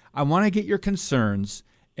whole. I want to get your concerns,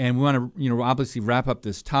 and we want to, obviously wrap up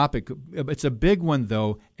this topic. It's a big one,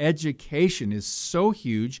 though. Education is so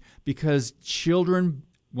huge because children,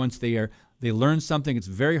 once they learn something, it's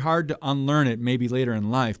very hard to unlearn it maybe later in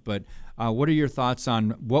life. But what are your thoughts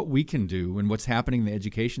on what we can do and what's happening in the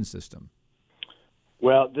education system?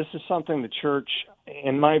 Well, this is something the church,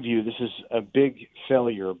 in my view, this is a big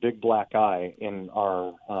failure, a big black eye in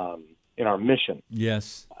our mission.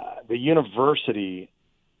 Yes. The university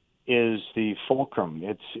is the fulcrum.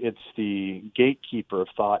 It's the gatekeeper of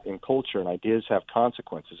thought and culture, and ideas have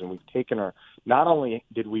consequences. And we've taken not only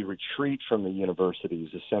did we retreat from the universities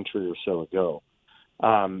a century or so ago,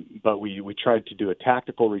 but we tried to do a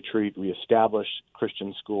tactical retreat. We established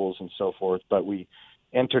Christian schools and so forth, but we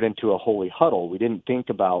entered into a holy huddle. We didn't think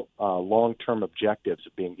about long-term objectives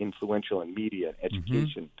of being influential in media,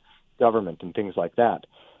 education, government, and things like that.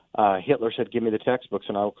 Hitler said, "Give me the textbooks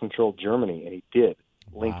and I will control Germany," and he did.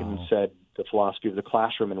 Wow. Lincoln said, "The philosophy of the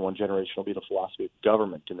classroom in one generation will be the philosophy of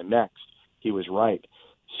government in the next." He was right.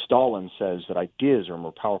 Stalin says that ideas are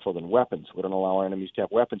more powerful than weapons. We don't allow our enemies to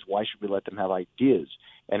have weapons. Why should we let them have ideas?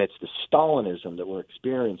 And it's the Stalinism that we're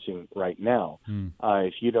experiencing right now.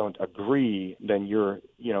 If you don't agree, then you're,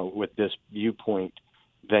 with this viewpoint,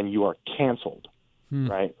 then you are canceled,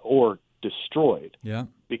 right, or destroyed,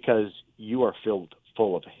 because you are filled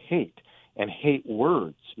full of hate and hate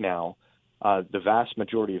words. Now, the vast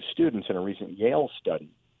majority of students in a recent Yale study,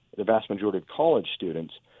 the vast majority of college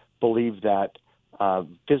students believe that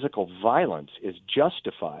physical violence is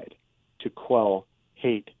justified to quell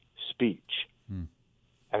hate speech.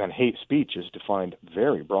 And then hate speech is defined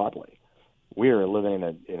very broadly. We are living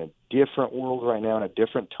in a different world right now, in a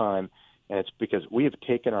different time, and it's because we have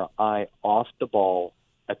taken our eye off the ball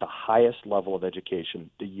at the highest level of education,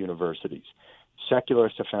 the universities.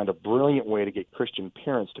 Secularists have found a brilliant way to get Christian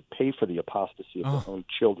parents to pay for the apostasy of their own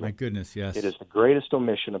children. My goodness, yes. It is the greatest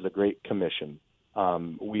omission of the Great Commission.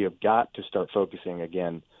 We have got to start focusing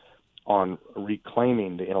again on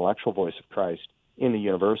reclaiming the intellectual voice of Christ in the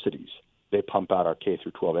universities. They pump out our K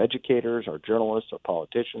through 12 educators, our journalists, our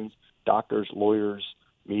politicians, doctors, lawyers,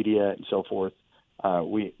 media, and so forth.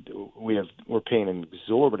 We're paying an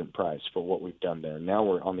exorbitant price for what we've done there. Now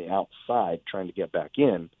we're on the outside trying to get back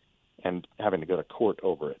in and having to go to court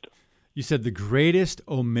over it. You said the greatest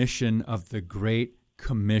omission of the Great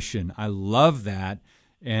Commission. I love that.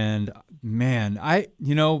 And man,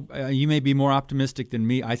 you may be more optimistic than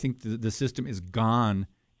me. I think the system is gone.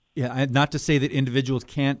 Yeah, not to say that individuals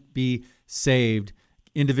can't be saved,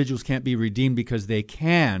 individuals can't be redeemed, because they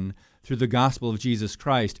can through the gospel of Jesus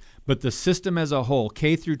Christ. But the system as a whole,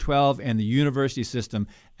 K through 12 and the university system,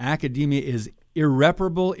 academia is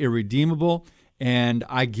irreparable, irredeemable. And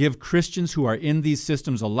I give Christians who are in these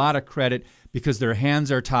systems a lot of credit because their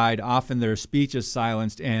hands are tied. Often their speech is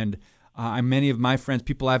silenced. And many of my friends,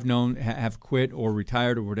 people I've known, have quit or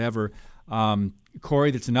retired or whatever.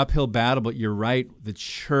 Corey, that's an uphill battle, but you're right. The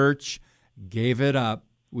church gave it up.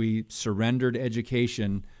 We surrendered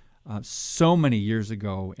education so many years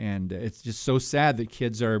ago, and it's just so sad that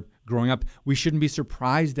kids are growing up. We shouldn't be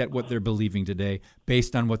surprised at what they're believing today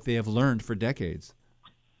based on what they have learned for decades.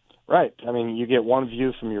 Right. I mean, you get one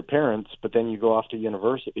view from your parents, but then you go off to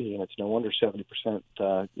university, and it's no wonder 70%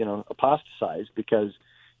 apostatize, because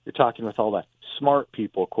you're talking with all the smart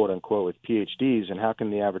people, quote unquote, with PhDs, and how can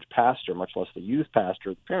the average pastor, much less the youth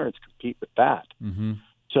pastor, the parents, compete with that?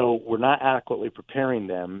 So we're not adequately preparing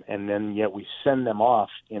them, and then yet we send them off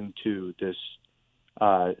into this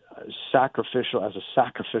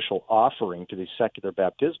sacrificial offering to these secular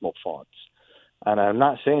baptismal fonts. And I'm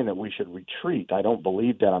not saying that we should retreat. I don't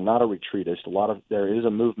believe that. I'm not a retreatist. There is a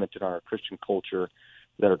movement in our Christian culture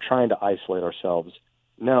that are trying to isolate ourselves.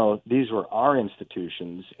 No, these were our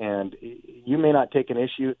institutions, and you may not take an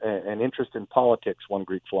interest in politics, one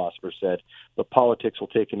Greek philosopher said, but politics will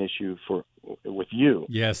take an issue with you.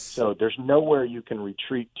 Yes. So there's nowhere you can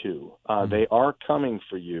retreat to. They are coming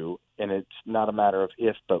for you, and it's not a matter of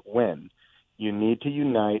if, but when. You need to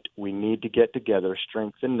unite. We need to get together,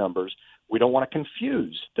 strength in numbers. We don't want to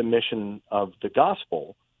confuse the mission of the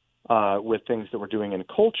gospel with things that we're doing in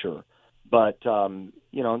culture. But,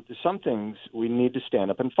 some things we need to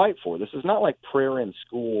stand up and fight for. This is not like prayer in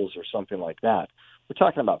schools or something like that. we're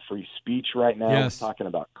talking about free speech right now. Yes. We're talking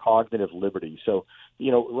about cognitive liberty. So,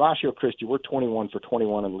 Ratio Christi, we're 21 for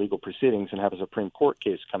 21 in legal proceedings and have a Supreme Court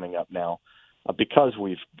case coming up now because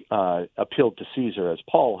we've appealed to Caesar, as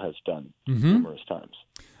Paul has done numerous times.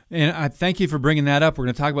 And I thank you for bringing that up. We're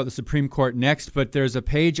going to talk about the Supreme Court next, but there's a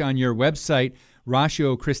page on your website,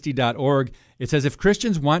 ratiochristi.org. It says, if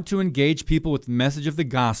Christians want to engage people with the message of the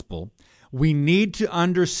gospel, we need to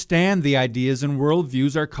understand the ideas and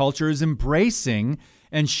worldviews our culture is embracing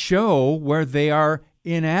and show where they are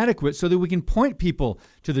inadequate so that we can point people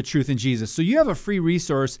to the truth in Jesus. So you have a free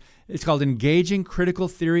resource. It's called Engaging Critical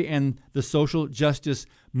Theory and the Social Justice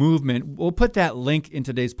Movement. We'll put that link in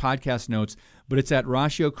today's podcast notes, but it's at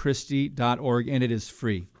ratiochristi.org, and it is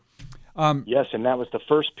free. Yes, and that was the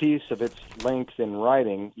first piece of its length in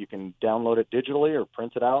writing. You can download it digitally or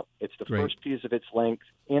print it out. It's the first piece of its length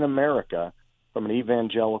in America from an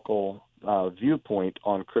evangelical viewpoint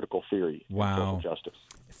on critical theory and social justice.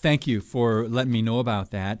 Thank you for letting me know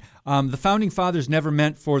about that. The Founding Fathers never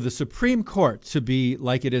meant for the Supreme Court to be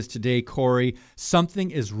like it is today, Corey.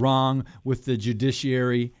 Something is wrong with the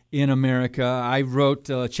judiciary in America. I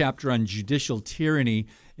wrote a chapter on judicial tyranny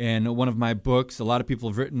in one of my books. A lot of people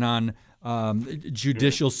have written on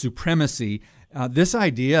judicial supremacy. This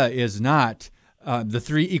idea is not the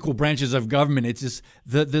three equal branches of government. It's just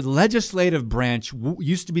the legislative branch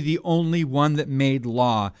used to be the only one that made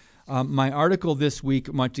law. My article this week,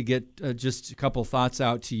 I want to get just a couple thoughts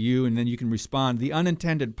out to you, and then you can respond. The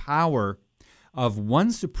unintended power of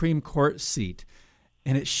one Supreme Court seat.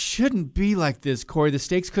 And it shouldn't be like this, Corey. The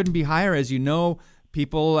stakes couldn't be higher. As you know,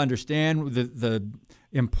 people understand the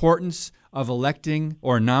importance of electing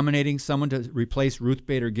or nominating someone to replace Ruth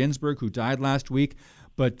Bader Ginsburg, who died last week.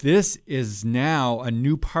 But this is now a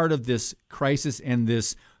new part of this crisis and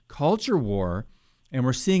this culture war, and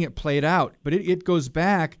we're seeing it played out. But it goes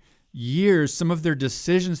back years, some of their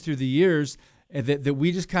decisions through the years that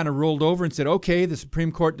we just kind of rolled over and said, okay, the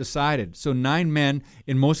Supreme Court decided. So 9 men,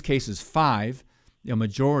 in most cases 5, a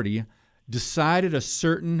majority, decided a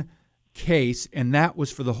certain case, and that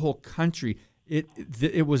was for the whole country.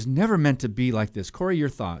 It was never meant to be like this. Corey, your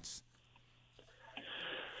thoughts?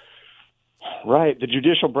 Right. The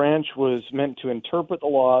judicial branch was meant to interpret the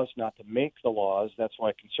laws, not to make the laws. That's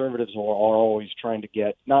why conservatives are always trying to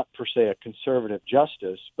get, not per se a conservative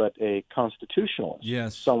justice, but a constitutionalist.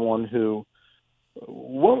 Yes. Someone who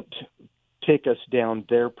won't take us down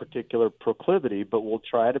their particular proclivity, but will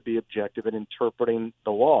try to be objective in interpreting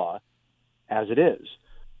the law as it is.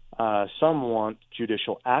 Some want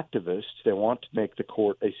judicial activists. They want to make the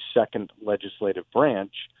court a second legislative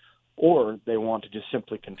branch, or they want to just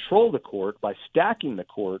simply control the court by stacking the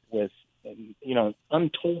court with,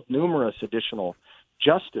 untold numerous additional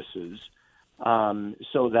justices,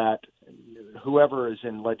 so that whoever is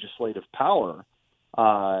in legislative power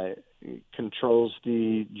controls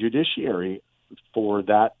the judiciary for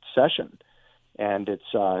that session. And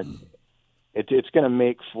it's going to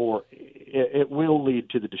make for it will lead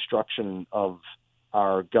to the destruction of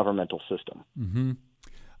our governmental system. Mm-hmm.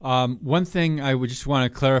 One thing I would just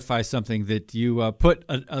want to clarify something that you put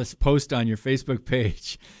a post on your Facebook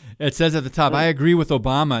page. It says at the top, I agree with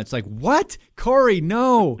Obama. It's like, what? Corey,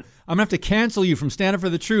 no. I'm going to have to cancel you from Stand Up for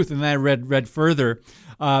the Truth. And then I read further.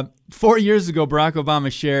 4 years ago, Barack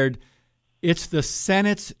Obama shared, it's the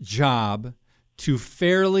Senate's job to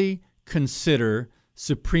fairly consider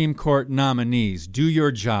Supreme Court nominees. Do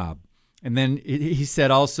your job. And then he said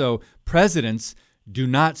also, presidents do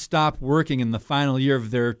not stop working in the final year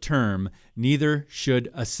of their term. Neither should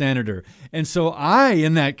a senator. And so I,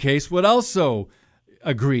 in that case, would also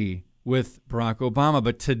agree with Barack Obama.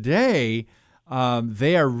 But today,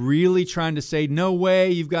 they are really trying to say, no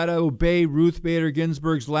way, you've got to obey Ruth Bader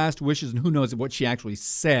Ginsburg's last wishes. And who knows what she actually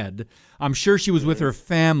said. I'm sure she was with her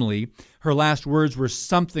family. Her last words were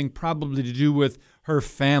something probably to do with her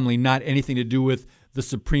family, not anything to do with the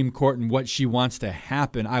Supreme Court and what she wants to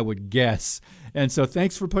happen, I would guess. And so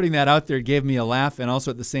thanks for putting that out there. It gave me a laugh, and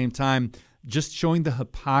also at the same time, just showing the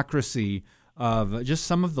hypocrisy of just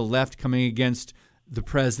some of the left coming against the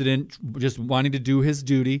president, just wanting to do his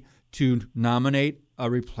duty to nominate a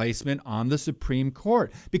replacement on the Supreme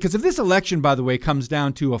Court. Because if this election, by the way, comes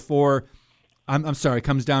down to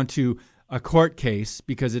comes down to a court case,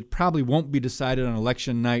 because it probably won't be decided on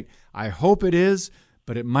election night. I hope it is,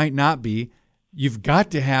 but it might not be. You've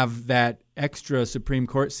got to have that extra Supreme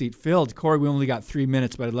Court seat filled. Corey, we only got 3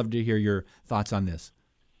 minutes, but I'd love to hear your thoughts on this.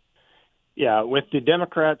 Yeah, with the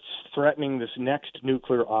Democrats threatening this next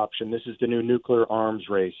nuclear option, this is the new nuclear arms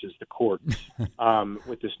race, is the courts.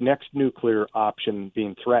 With this next nuclear option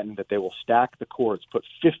being threatened, that they will stack the courts, put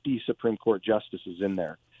 50 Supreme Court justices in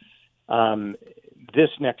there. this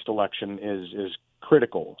next election is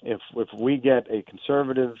critical. If we get a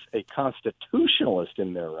conservative, a constitutionalist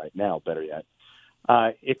in there right now, better yet,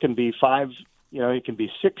 it can be it can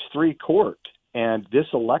be 6-3 court, and this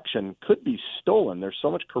election could be stolen. There's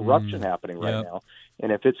so much corruption happening right now,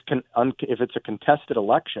 and if it's a contested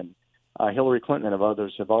election, Hillary Clinton and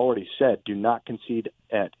others have already said, do not concede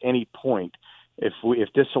at any point.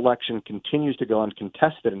 If this election continues to go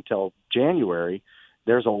uncontested until January,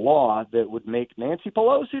 there's a law that would make Nancy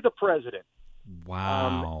Pelosi the president.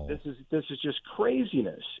 Wow. This is just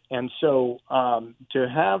craziness. And so to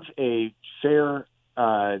have a fair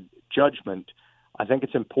judgment, I think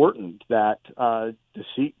it's important that the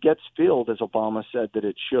seat gets filled as Obama said that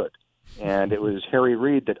it should. And it was Harry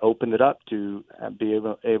Reid that opened it up to be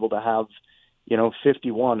able to have,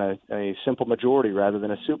 51, a simple majority rather than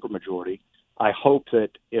a supermajority. I hope that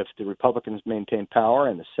if the Republicans maintain power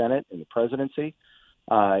in the Senate and the presidency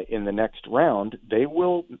in the next round, they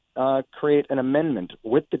will create an amendment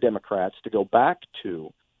with the Democrats to go back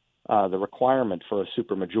to the requirement for a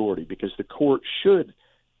supermajority, because the court should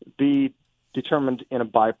be determined in a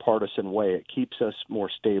bipartisan way. It keeps us more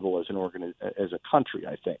stable as as a country,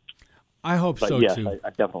 I think. I hope so, yes, too. I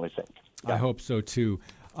definitely think. Yeah. I hope so, too.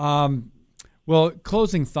 Well,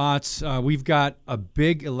 closing thoughts. We've got a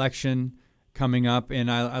big election coming up,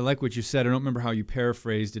 and I like what you said. I don't remember how you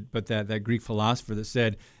paraphrased it, but that Greek philosopher that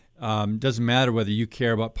said, doesn't matter whether you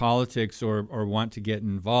care about politics or want to get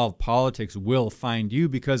involved, politics will find you,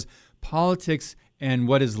 because politics and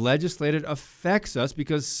what is legislated affects us,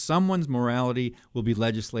 because someone's morality will be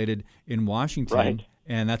legislated in Washington. Right.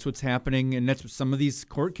 And that's what's happening, and that's what some of these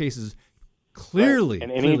court cases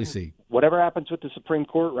clearly see. Whatever happens with the Supreme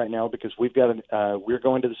Court right now, because we're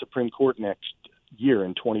going to the Supreme Court next year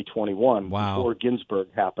in 2021. Wow. Before Ginsburg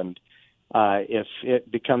happened. If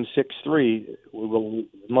it becomes 6-3, we will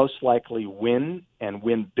most likely win, and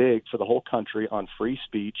win big for the whole country, on free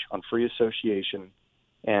speech, on free association,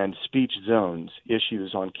 and speech zones,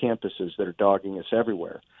 issues on campuses that are dogging us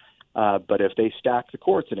everywhere. But if they stack the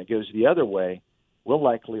courts and it goes the other way, we'll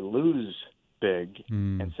likely lose big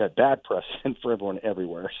and set bad precedent for everyone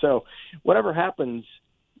everywhere. So whatever happens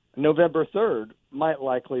November 3rd might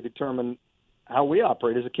likely determine how we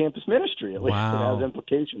operate as a campus ministry. At least it has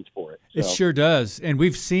implications for it. So. It sure does. And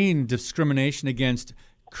we've seen discrimination against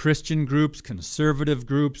Christian groups, conservative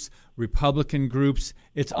groups, Republican groups.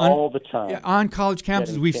 It's all the time. On college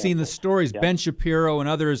campuses, we've seen the stories. Ben Shapiro and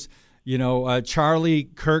others, Charlie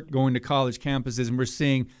Kirk going to college campuses, and we're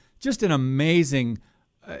seeing just an amazing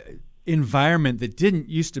environment that didn't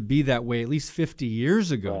used to be that way at least 50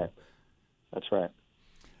 years ago. Right. That's right.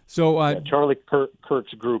 So Charlie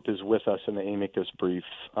Kirk's group is with us in the amicus brief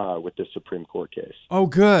with this Supreme Court case. Oh,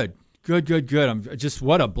 good.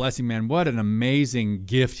 What a blessing, man. What an amazing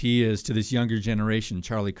gift he is to this younger generation,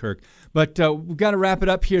 Charlie Kirk. But we've got to wrap it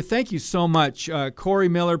up here. Thank you so much. Corey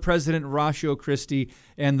Miller, President of Ratio Christi,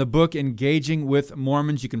 and the book Engaging with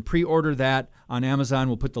Mormons. You can pre-order that on Amazon.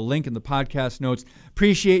 We'll put the link in the podcast notes.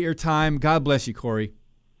 Appreciate your time. God bless you, Corey.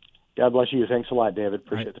 God bless you. Thanks a lot, David.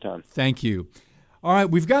 Appreciate the time. Thank you. All right,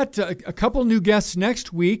 we've got a couple new guests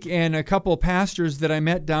next week, and a couple of pastors that I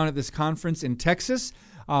met down at this conference in Texas.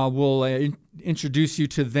 We'll introduce you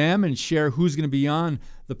to them and share who's going to be on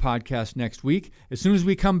the podcast next week as soon as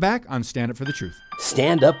we come back on Stand Up for the Truth.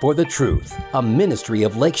 Stand Up for the Truth, a ministry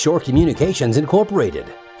of Lakeshore Communications Incorporated.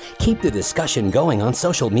 Keep the discussion going on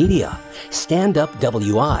social media. Stand Up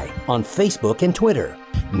WI on Facebook and Twitter.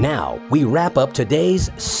 Now we wrap up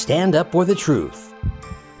today's Stand Up for the Truth.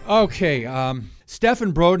 Okay,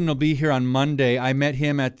 Stephen Broden will be here on Monday. I met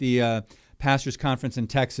him at the pastors' conference in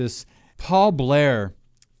Texas. Paul Blair,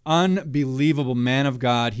 unbelievable man of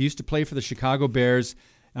God. He used to play for the Chicago Bears.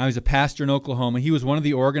 Now he's a pastor in Oklahoma. He was one of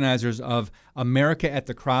the organizers of America at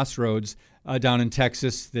the Crossroads down in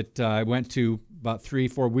Texas that I went to about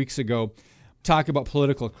 3-4 weeks ago. Talk about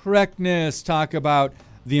political correctness, talk about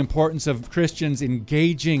the importance of Christians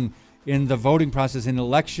engaging in the voting process in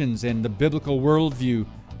elections and the biblical worldview.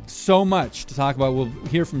 So much to talk about. We'll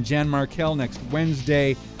hear from Jan Markell next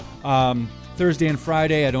Wednesday, Thursday and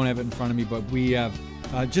Friday. I don't have it in front of me, but we have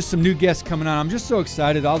just some new guests coming on. I'm just so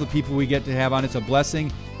excited. All the people we get to have on. It's a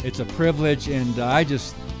blessing. It's a privilege. And I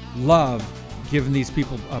just love giving these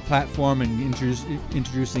people a platform and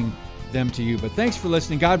introducing them to you. But thanks for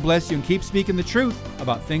listening. God bless you, and keep speaking the truth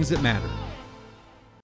about things that matter.